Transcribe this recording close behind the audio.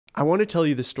I want to tell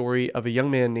you the story of a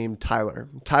young man named Tyler.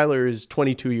 Tyler is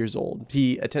 22 years old.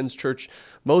 He attends church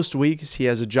most weeks. He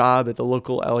has a job at the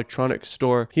local electronics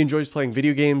store. He enjoys playing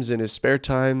video games in his spare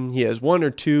time. He has one or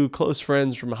two close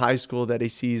friends from high school that he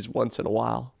sees once in a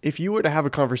while. If you were to have a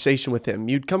conversation with him,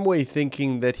 you'd come away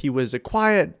thinking that he was a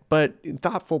quiet but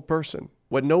thoughtful person.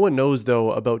 What no one knows,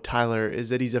 though, about Tyler is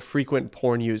that he's a frequent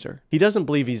porn user. He doesn't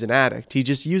believe he's an addict. He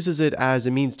just uses it as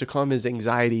a means to calm his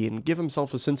anxiety and give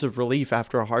himself a sense of relief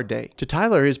after a hard day. To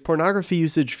Tyler, his pornography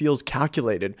usage feels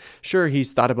calculated. Sure,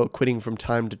 he's thought about quitting from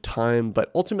time to time,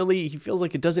 but ultimately he feels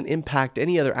like it doesn't impact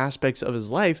any other aspects of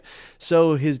his life,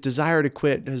 so his desire to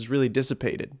quit has really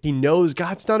dissipated. He knows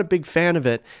God's not a big fan of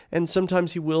it, and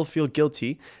sometimes he will feel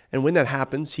guilty, and when that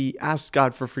happens, he asks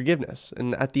God for forgiveness,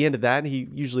 and at the end of that, he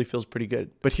usually feels pretty good.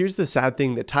 But here's the sad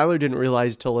thing that Tyler didn't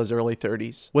realize till his early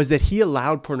 30s, was that he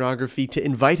allowed pornography to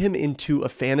invite him into a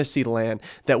fantasy land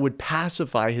that would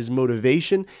pacify his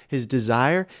motivation, his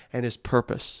desire, and his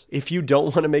purpose. If you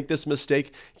don't want to make this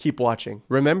mistake, keep watching.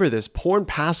 Remember this, porn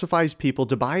pacifies people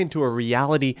to buy into a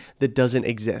reality that doesn't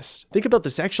exist. Think about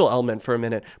the sexual element for a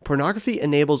minute. Pornography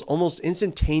enables almost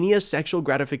instantaneous sexual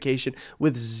gratification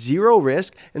with zero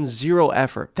risk and zero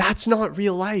effort. That's not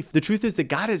real life. The truth is that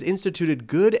God has instituted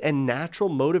good and natural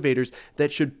motivators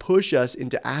that should push us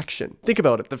into action. Think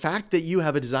about it. The fact that you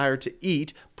have a desire to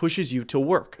eat pushes you to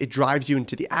work. It drives you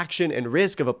into the action and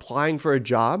risk of applying for a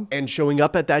job and showing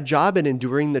up at that job and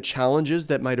enduring the challenges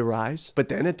that might arise. But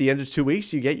then at the end of 2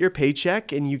 weeks, you get your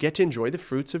paycheck and you get to enjoy the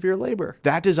fruits of your labor.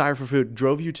 That desire for food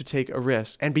drove you to take a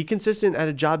risk and be consistent at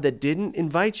a job that didn't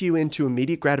invite you into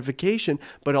immediate gratification,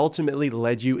 but ultimately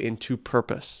led you into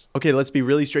purpose. Okay, let's be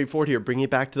really straightforward here. Bring it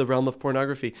back to the realm of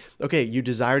pornography. Okay, you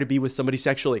desire to be with somebody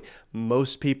sexually.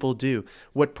 Most people do.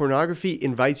 What pornography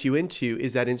invites you into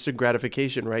is that instant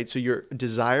gratification, right? So your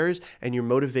desires and your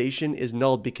motivation is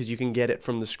nulled because you can get it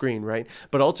from the screen, right?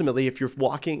 But ultimately, if you're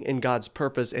walking in God's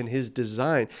purpose and his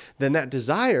design, then that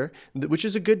desire, which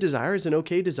is a good desire, is an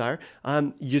okay desire,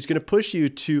 is going to push you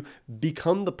to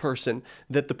become the person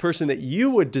that you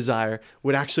would desire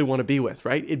would actually want to be with,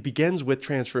 right? It begins with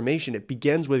transformation. It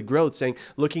begins with growth,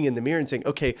 looking in the mirror and saying,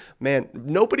 okay, man,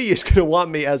 nobody is going to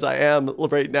want me as I am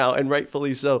right now, and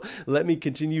rightfully so. Let me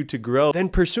continue to grow. Then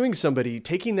pursuing somebody,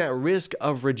 taking that risk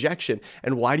of rejection.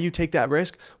 And why do you take that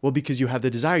risk? Well, because you have the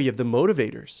desire, you have the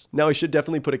motivators. Now, I should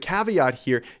definitely put a caveat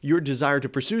here. Your desire to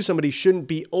pursue somebody shouldn't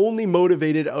be only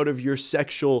motivated out of your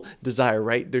sexual desire,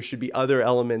 right? There should be other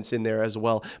elements in there as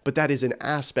well, but that is an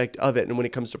aspect of it. And when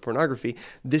it comes to pornography,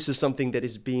 this is something that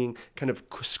is being kind of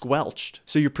squelched.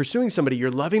 So you're pursuing somebody,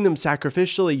 you're loving them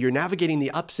sacrificially, you're navigating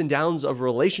the ups and downs of a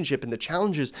relationship and the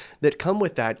challenges that come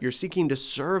with that. You're seeking to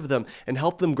serve them and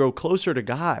help them grow closer to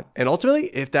God. And ultimately,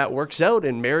 if that works out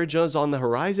and marriage is on the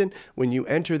horizon, when you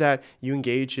enter that, you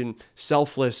engage in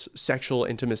selfless sexual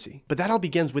intimacy. But that all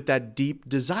begins with that deep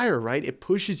desire, right? It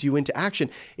pushes you into action.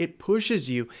 It pushes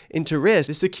you into risk.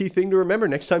 This is a key thing to remember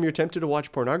next time you're tempted to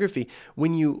watch pornography.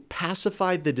 When you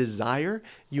pacify the desire,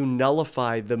 you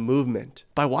nullify the movement.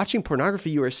 By watching pornography,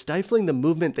 you are stifling the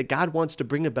movement that God wants to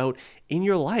bring about in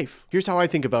your life. Here's how I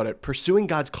think about it. Pursuing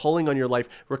God's calling on your life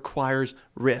requires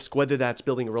risk, whether that's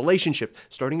building a relationship,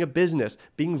 starting a business,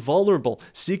 being vulnerable,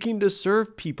 seeking to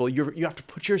serve people. You have to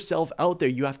put yourself out there.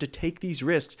 You have to take these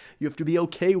risks. You have to be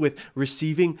okay with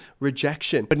receiving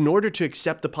rejection. But in order to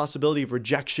accept the possibility of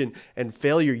rejection and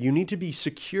failure, you need to be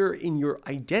secure in your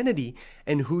identity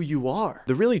and who you are.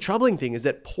 The really troubling thing is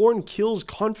that porn kills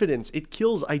confidence. It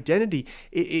kills identity.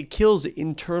 It kills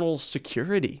internal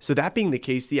security. So that being the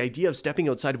case, the idea of stepping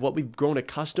outside of what we've grown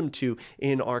accustomed to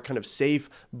in our kind of safe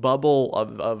bubble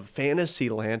of fantasy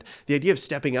land, the idea of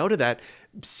stepping out of that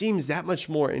seems that much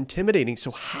more intimidating.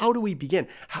 So how do we begin?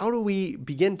 How do we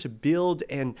begin to build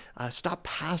and stop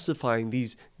pacifying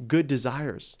these good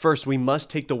desires? First, we must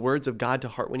take the words of God to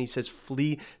heart when he says,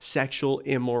 flee sexual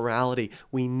immorality.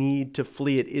 We need to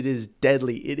flee it. It is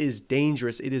deadly. It is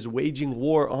dangerous. It is waging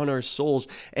war on our souls.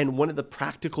 And one of the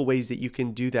practical ways that you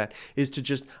can do that is to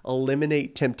just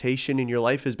eliminate temptation in your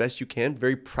life as best you can.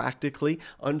 Very practically,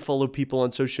 unfollow people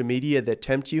on social media that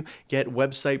tempt you. Get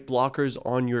website blockers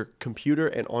on your computer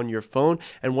and on your phone.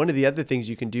 And one of the other things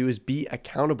you can do is be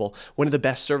accountable. One of the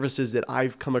best services that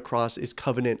I've come across is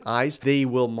Covenant Eyes. They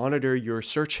will monitor your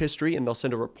search history and they'll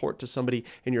send a report to somebody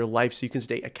in your life so you can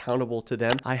stay accountable to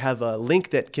them. I have a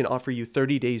link that can offer you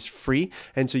 30 days free.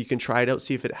 And so you can try it out,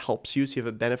 see if it helps you, see if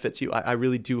it benefits you. I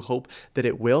really do hope that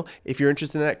it will. If you're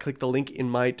interested in that, click the link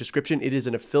in my description. It is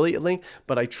an affiliate link,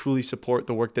 but I truly support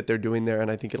the work that they're doing there.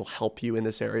 And I think it'll help you in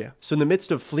this area. So in the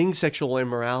midst of fleeing sexual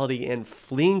immorality and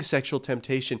fleeing sexual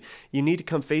temptation. You need to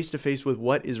come face to face with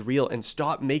what is real and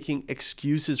stop making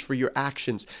excuses for your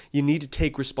actions. You need to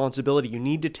take responsibility. You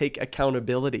need to take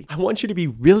accountability. I want you to be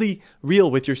really real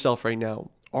with yourself right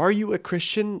now. Are you a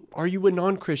Christian? Are you a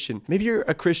non-Christian? Maybe you're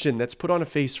a Christian that's put on a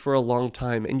face for a long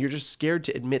time and you're just scared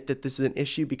to admit that this is an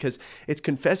issue because it's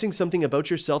confessing something about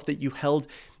yourself that you held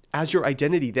as your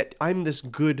identity, that I'm this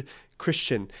good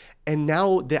Christian. And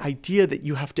now the idea that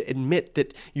you have to admit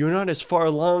that you're not as far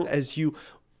along as you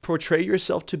portray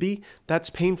yourself to be, that's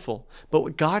painful. But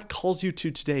what God calls you to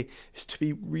today is to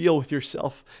be real with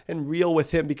yourself and real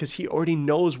with Him, because He already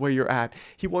knows where you're at.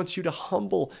 He wants you to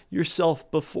humble yourself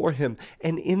before Him.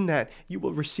 And in that, you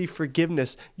will receive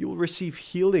forgiveness. You will receive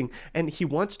healing. And He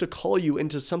wants to call you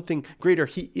into something greater.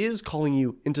 He is calling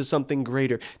you into something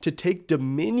greater, to take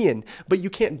dominion. But you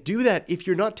can't do that if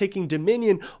you're not taking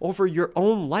dominion over your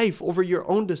own life, over your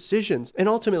own decisions. And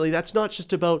ultimately, that's not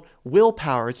just about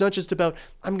willpower. It's not just about,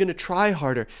 I'm going to try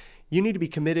harder. You need to be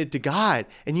committed to God,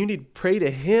 and you need to pray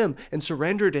to Him and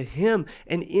surrender to Him.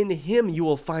 And in Him, you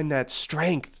will find that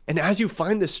strength. And as you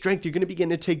find this strength, you're going to begin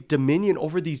to take dominion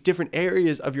over these different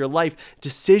areas of your life,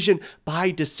 decision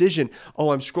by decision.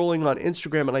 Oh, I'm scrolling on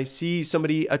Instagram and I see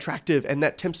somebody attractive and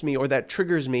that tempts me or that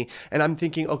triggers me. And I'm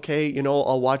thinking, okay,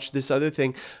 I'll watch this other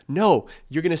thing. No,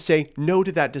 you're going to say no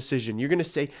to that decision. You're going to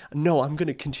say, no, I'm going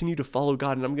to continue to follow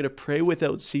God, and I'm going to pray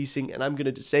without ceasing. And I'm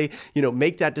going to say,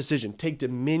 make that decision, take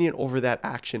dominion over that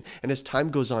action. And as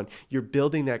time goes on, you're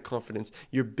building that confidence.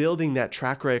 You're building that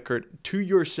track record to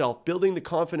yourself, building the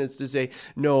confidence to say,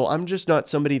 no, I'm just not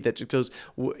somebody that just goes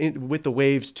with the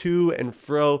waves to and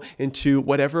fro into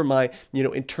whatever my,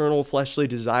 internal fleshly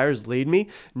desires lead me.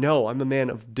 No, I'm a man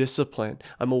of discipline.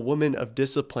 I'm a woman of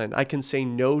discipline. I can say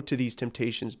no to these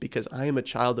temptations because I am a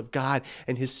child of God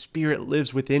and His Spirit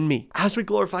lives within me. As we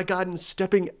glorify God and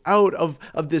stepping out of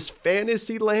this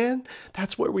fantasy land,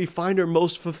 that's where we find our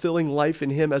most fulfilling life in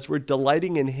Him, as we're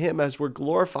delighting in Him, as we're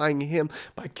glorifying Him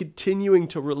by continuing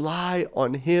to rely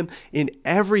on Him in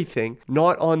everything,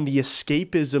 not on the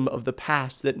escapism of the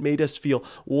past that made us feel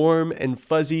warm and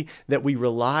fuzzy, that we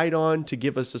relied on to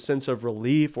give us a sense of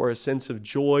relief or a sense of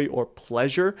joy or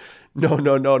pleasure.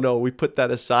 No. We put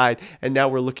that aside, and now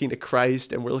we're looking to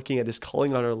Christ, and we're looking at His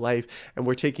calling on our life, and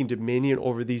we're taking dominion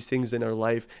over these things in our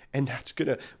life. And that's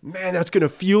gonna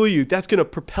fuel you. That's gonna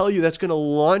propel you. That's gonna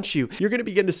launch you. You're gonna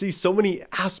begin to see so many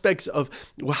aspects of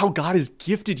how God has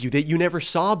gifted you that you never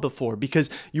saw before, because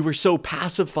you were so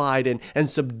pacified and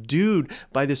subdued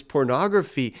by this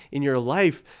pornography in your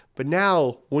life. But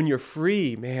now, when you're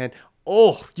free, man,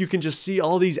 you can just see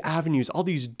all these avenues, all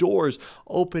these doors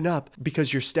open up,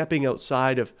 because you're stepping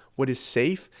outside of what is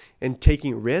safe and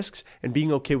taking risks and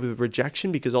being okay with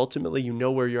rejection, because ultimately you know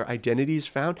where your identity is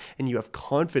found and you have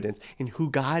confidence in who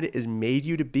God has made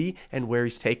you to be and where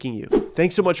He's taking you.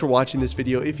 Thanks so much for watching this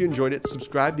video. If you enjoyed it,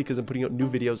 subscribe, because I'm putting out new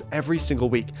videos every single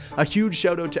week. A huge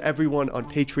shout out to everyone on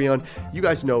Patreon. You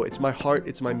guys know it's my heart,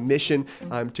 it's my mission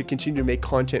to continue to make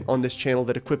content on this channel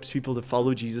that equips people to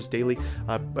follow Jesus daily.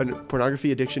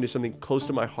 Pornography addiction is something close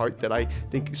to my heart that I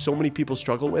think so many people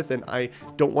struggle with, and I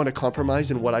don't want to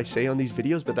compromise in what I say on these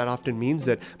videos, but that often means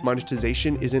that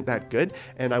monetization isn't that good,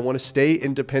 and I want to stay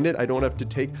independent. I don't have to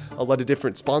take a lot of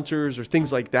different sponsors or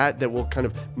things like that will kind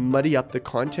of muddy up the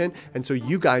content. And so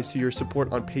you guys, through your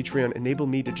support on Patreon, enable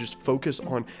me to just focus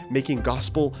on making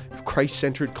gospel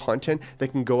Christ-centered content that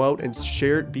can go out and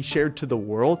be shared to the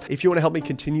world. If you want to help me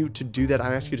continue to do that,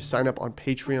 I ask you to sign up on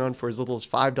Patreon for as little as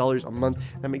 $5 a month.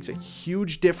 That makes a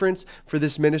huge difference for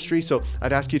this ministry, so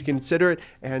I'd ask you to consider it.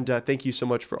 And thank you so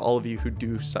much for all of you who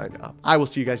do sign up. I will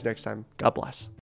see you guys next time. God bless.